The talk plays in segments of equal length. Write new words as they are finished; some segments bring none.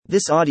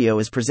This audio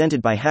is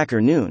presented by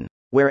Hacker Noon,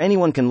 where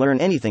anyone can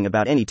learn anything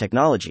about any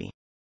technology.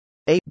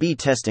 A/B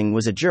testing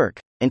was a jerk,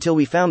 until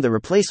we found the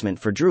replacement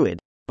for Druid,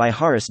 by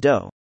Horace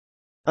Doe.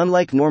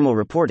 Unlike normal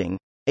reporting,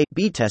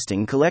 A/B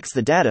testing collects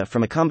the data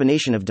from a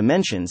combination of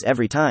dimensions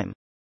every time.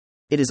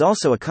 It is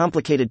also a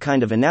complicated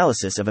kind of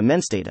analysis of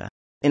immense data.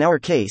 In our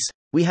case,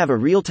 we have a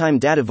real-time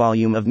data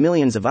volume of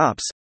millions of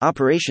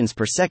operations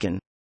per second,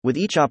 with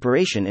each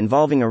operation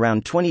involving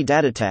around 20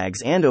 data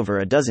tags and over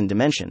a dozen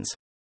dimensions.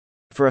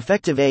 For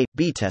effective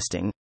A/B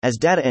testing, as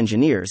data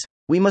engineers,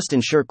 we must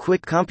ensure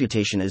quick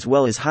computation as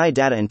well as high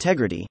data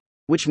integrity,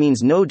 which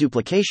means no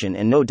duplication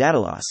and no data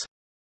loss.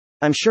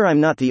 I'm sure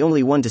I'm not the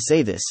only one to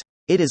say this.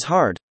 It is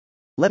hard.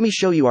 Let me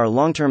show you our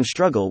long-term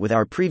struggle with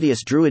our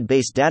previous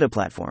Druid-based data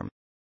platform.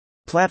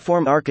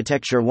 Platform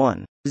Architecture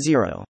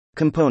 1.0.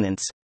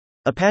 Components.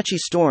 Apache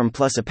Storm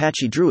plus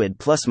Apache Druid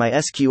plus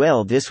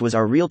MySQL. This was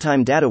our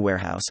real-time data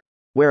warehouse,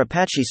 where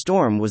Apache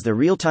Storm was the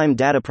real-time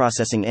data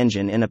processing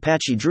engine and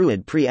Apache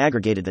Druid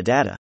pre-aggregated the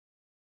data.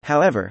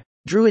 However,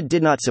 Druid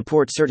did not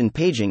support certain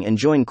paging and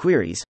join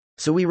queries,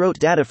 so we wrote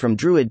data from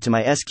Druid to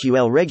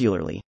MySQL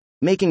regularly,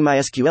 making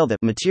MySQL the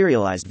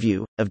materialized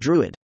view of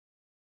Druid.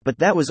 But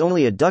that was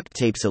only a duct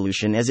tape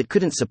solution as it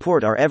couldn't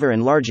support our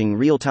ever-enlarging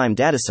real-time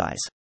data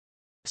size.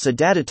 So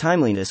data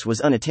timeliness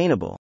was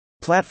unattainable.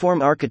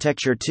 Platform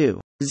Architecture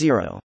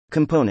 2.0.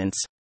 Components.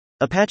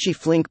 Apache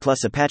Flink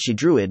plus Apache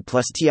Druid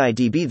plus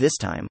TIDB. This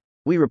time,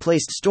 we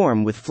replaced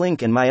Storm with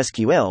Flink and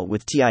MySQL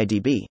with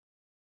TIDB.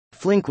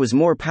 Flink was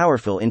more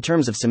powerful in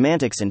terms of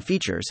semantics and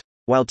features,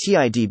 while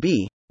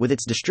TIDB, with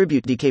its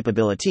distribute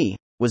capability,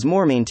 was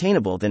more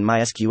maintainable than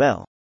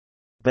MySQL.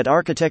 But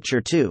Architecture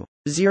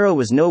 2.0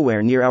 was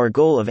nowhere near our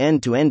goal of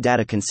end-to-end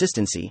data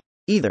consistency,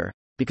 either,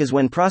 because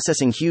when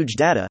processing huge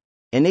data,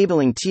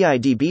 enabling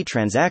TIDB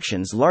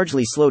transactions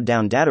largely slowed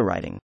down data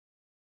writing.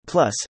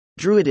 Plus,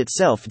 Druid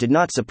itself did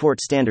not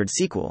support standard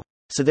SQL,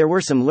 so there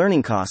were some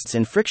learning costs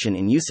and friction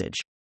in usage.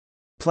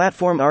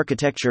 Platform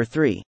Architecture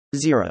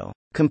 3.0.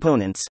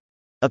 Components.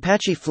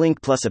 Apache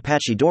Flink plus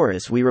Apache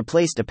Doris. We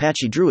replaced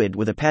Apache Druid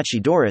with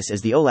Apache Doris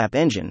as the OLAP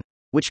engine,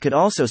 which could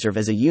also serve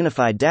as a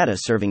unified data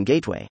serving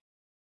gateway.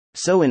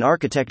 So in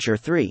Architecture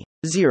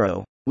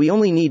 3.0, we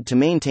only need to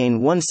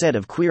maintain one set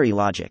of query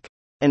logic.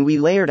 And we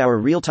layered our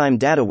real-time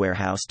data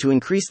warehouse to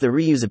increase the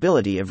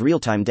reusability of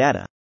real-time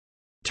data.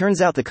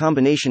 Turns out the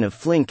combination of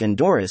Flink and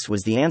Doris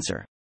was the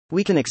answer.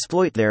 We can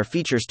exploit their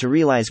features to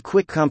realize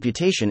quick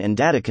computation and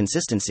data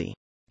consistency.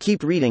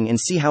 Keep reading and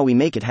see how we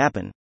make it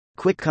happen.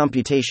 Quick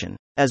computation.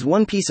 As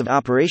one piece of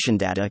operation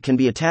data can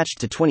be attached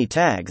to 20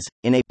 tags,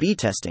 in A/B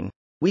testing,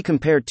 we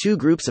compared two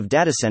groups of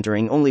data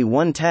centering only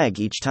one tag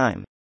each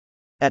time.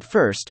 At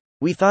first,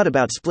 we thought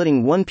about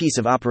splitting one piece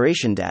of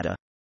operation data,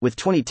 with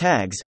 20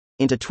 tags,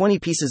 into 20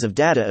 pieces of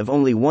data of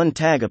only one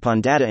tag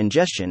upon data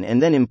ingestion and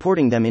then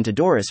importing them into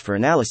Doris for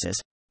analysis,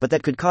 but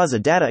that could cause a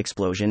data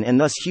explosion and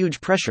thus huge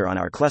pressure on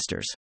our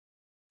clusters.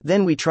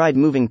 Then we tried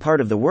moving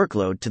part of the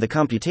workload to the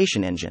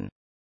computation engine.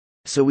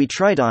 So we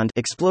tried and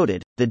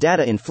exploded the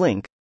data in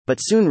Flink, but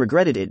soon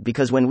regretted it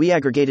because when we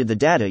aggregated the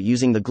data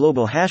using the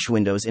global hash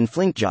windows in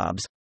Flink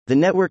jobs, the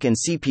network and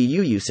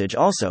CPU usage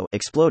also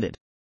exploded.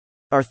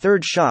 Our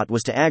third shot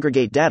was to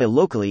aggregate data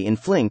locally in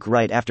Flink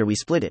right after we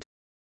split it.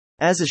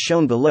 As is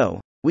shown below,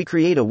 we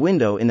create a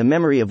window in the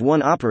memory of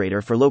one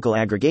operator for local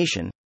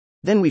aggregation.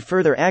 Then we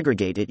further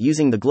aggregate it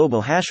using the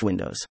global hash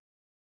windows.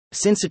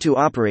 Since the two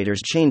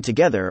operators chained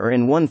together are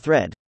in one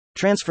thread,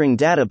 transferring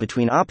data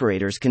between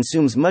operators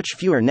consumes much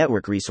fewer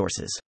network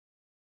resources.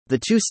 The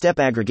two-step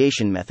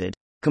aggregation method,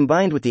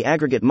 combined with the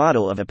aggregate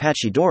model of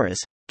Apache Doris,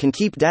 can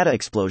keep data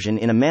explosion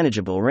in a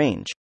manageable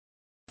range.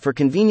 For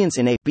convenience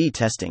in A/B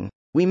testing,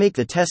 we make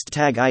the test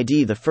tag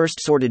ID the first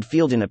sorted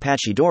field in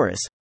Apache Doris,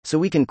 so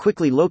we can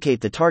quickly locate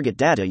the target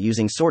data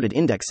using sorted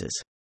indexes.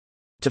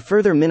 To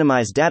further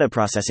minimize data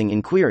processing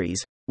in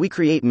queries, we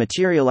create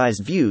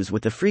materialized views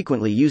with the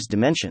frequently used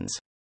dimensions.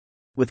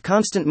 With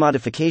constant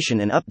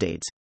modification and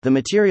updates, the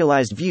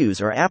materialized views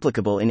are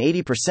applicable in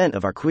 80%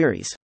 of our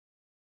queries.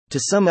 To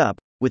sum up,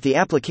 with the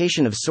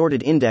application of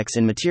sorted index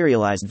and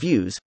materialized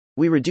views,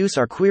 we reduce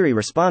our query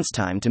response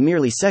time to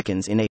merely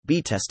seconds in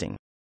A/B testing.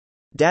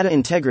 Data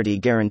integrity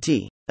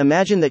guarantee.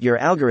 Imagine that your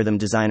algorithm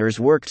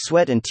designers worked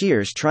sweat and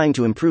tears trying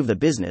to improve the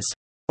business,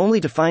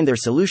 only to find their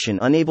solution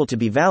unable to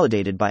be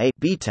validated by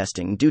A/B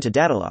testing due to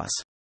data loss.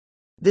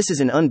 This is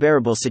an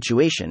unbearable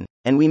situation,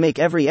 and we make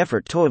every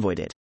effort to avoid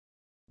it.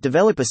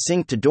 Develop a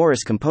sync to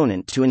Doris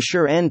component to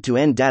ensure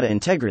end-to-end data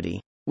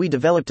integrity. We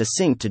developed a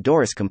sync to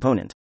Doris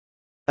component.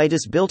 It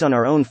is built on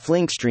our own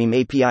Flink Stream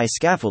API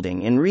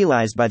scaffolding and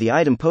realized by the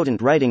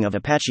idempotent writing of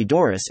Apache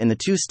Doris and the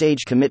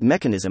two-stage commit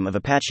mechanism of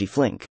Apache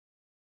Flink.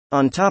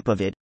 On top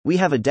of it, we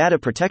have a data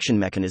protection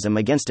mechanism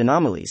against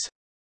anomalies.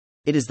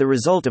 It is the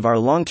result of our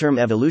long-term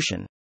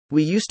evolution.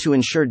 We used to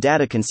ensure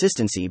data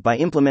consistency by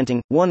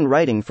implementing one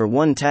writing for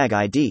one tag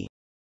ID.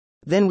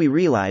 Then we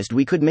realized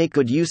we could make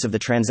good use of the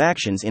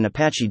transactions in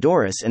Apache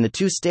Doris and the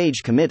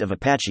two-stage commit of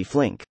Apache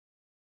Flink.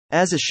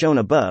 As is shown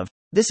above,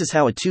 this is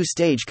how a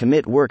two-stage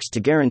commit works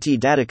to guarantee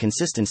data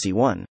consistency.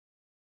 1.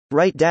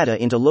 Write data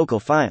into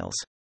local files.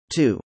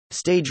 2.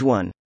 Stage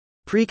 1.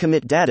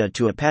 Pre-commit data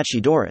to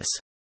Apache Doris.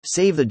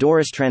 Save the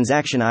Doris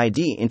transaction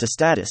ID into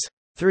status.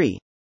 3.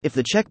 If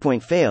the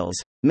checkpoint fails,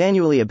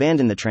 manually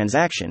abandon the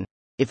transaction.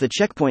 If the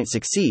checkpoint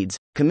succeeds,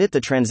 commit the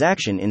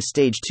transaction in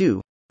stage 2.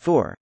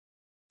 4.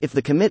 If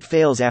the commit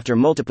fails after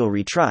multiple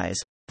retries,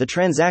 the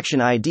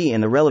transaction ID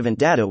and the relevant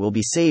data will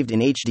be saved in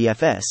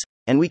HDFS,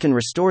 and we can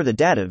restore the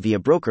data via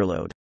broker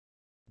load.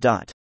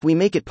 We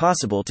make it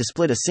possible to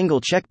split a single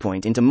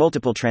checkpoint into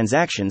multiple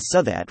transactions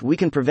so that we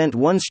can prevent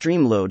one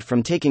stream load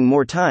from taking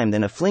more time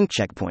than a Flink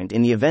checkpoint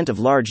in the event of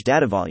large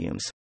data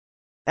volumes.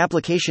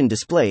 Application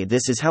display.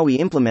 This is how we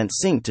implement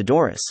sync to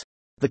Doris.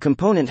 The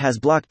component has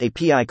blocked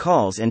API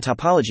calls and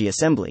topology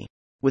assembly.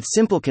 With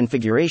simple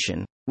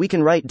configuration, we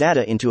can write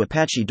data into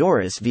Apache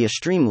Doris via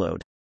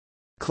streamload.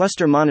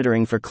 Cluster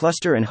monitoring. For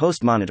cluster and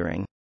host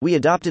monitoring, we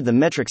adopted the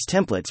metrics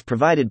templates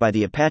provided by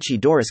the Apache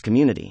Doris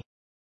community.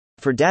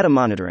 For data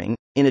monitoring,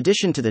 in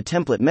addition to the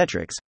template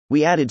metrics,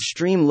 we added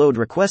stream load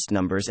request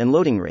numbers and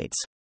loading rates.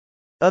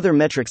 Other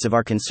metrics of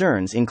our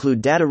concerns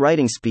include data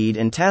writing speed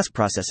and task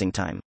processing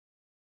time.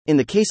 In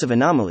the case of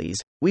anomalies,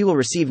 we will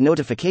receive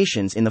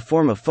notifications in the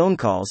form of phone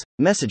calls,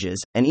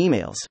 messages, and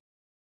emails.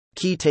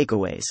 Key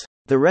takeaways.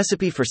 The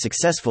recipe for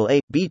successful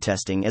A/B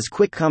testing is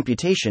quick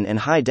computation and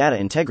high data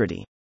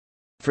integrity.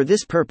 For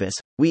this purpose,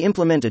 we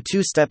implement a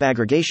two-step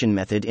aggregation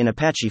method in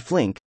Apache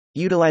Flink,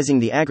 utilizing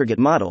the aggregate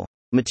model,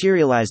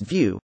 materialized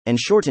view, and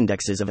short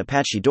indexes of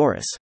Apache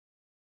Doris.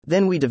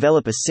 Then we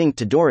develop a sync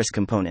to Doris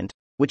component,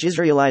 which is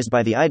realized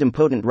by the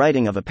idempotent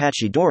writing of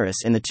Apache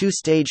Doris and the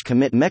two-stage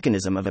commit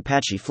mechanism of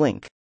Apache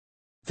Flink.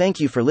 Thank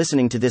you for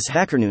listening to this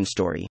HackerNoon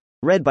story,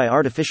 read by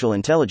Artificial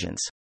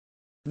Intelligence.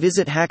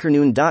 Visit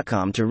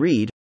hackerNoon.com to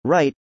read,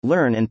 write,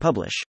 learn and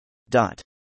publish.